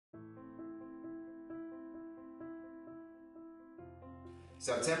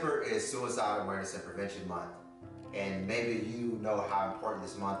September is Suicide Awareness and Prevention Month. And maybe you know how important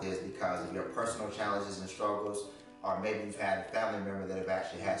this month is because of your personal challenges and struggles, or maybe you've had a family member that have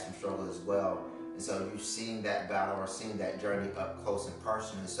actually had some struggles as well. And so you've seen that battle or seen that journey up close and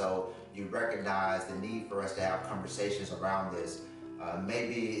personal. And so you recognize the need for us to have conversations around this.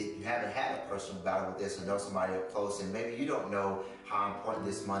 Maybe you haven't had a personal battle with this or know somebody up close, and maybe you don't know how important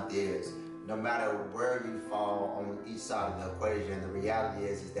this month is. No matter where you fall on each side of the equation, the reality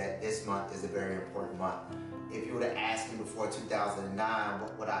is that this month is a very important month. If you would have asked me before 2009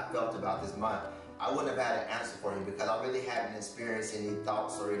 what I felt about this month, I wouldn't have had an answer for you because I really haven't experienced any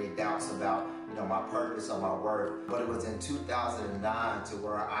thoughts or any doubts about my purpose or my worth. But it was in 2009 to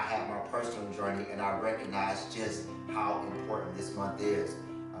where I had my personal journey and I recognized just how important this month is.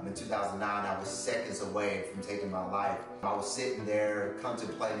 In 2009, I was seconds away from taking my life. I was sitting there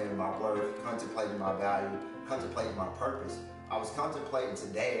contemplating my worth, contemplating my value, contemplating my purpose. I was contemplating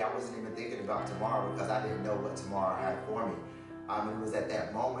today. I wasn't even thinking about tomorrow because I didn't know what tomorrow had for me. It was at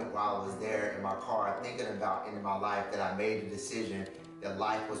that moment while I was there in my car thinking about ending my life that I made the decision that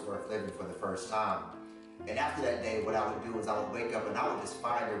life was worth living for the first time. And after that day, what I would do is I would wake up and I would just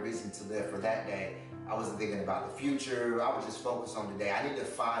find a reason to live for that day. I wasn't thinking about the future. I would just focus on today. I need to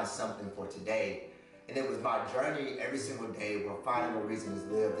find something for today. And it was my journey every single day where finding a reason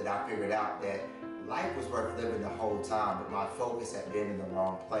to live that I figured out that life was worth living the whole time, but my focus had been in the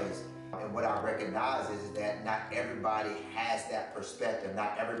wrong place. And what I recognize is that not everybody has that perspective.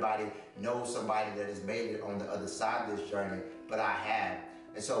 Not everybody knows somebody that has made it on the other side of this journey, but I have.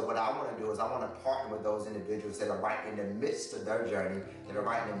 And so what I want to do is I want to partner with those individuals that are right in the midst of their journey, that are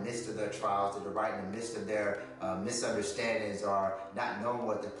right in the midst of their trials, that are right in the midst of their misunderstandings, or not knowing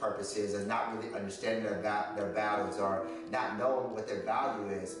what their purpose is, or not really understanding their battles, or not knowing what their value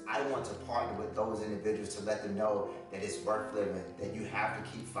is. I want to partner with those individuals to let them know that it's worth living, that you have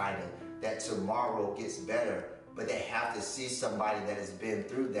to keep fighting, that tomorrow gets better. But they have to see somebody that has been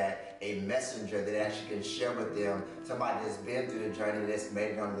through that, a messenger that actually can share with them, somebody that's been through the journey that's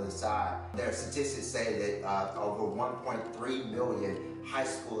made it on the other side. There are statistics say that over 1.3 million high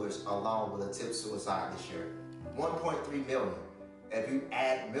schoolers alone will attempt suicide this year. 1.3 million. If you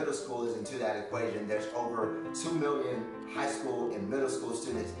add middle schoolers into that equation, there's over 2 million high school and middle school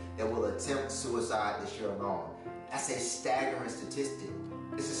students that will attempt suicide this year alone. That's a staggering statistic.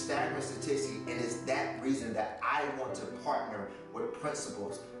 It's a staggering statistic, and it's that reason that I want to partner with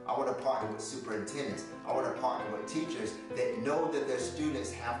principals. I want to partner with superintendents. I want to partner with teachers that know that their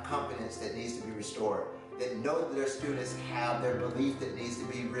students have confidence that needs to be restored, that know that their students have their belief that needs to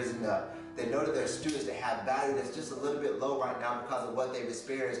be risen up, that know that their students that have value that's just a little bit low right now because of what they've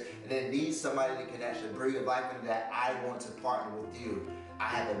experienced, and they need somebody that can actually breathe life into that. I want to partner with you. I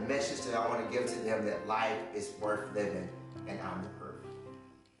have a message that I want to give to them that life is worth living, and I'm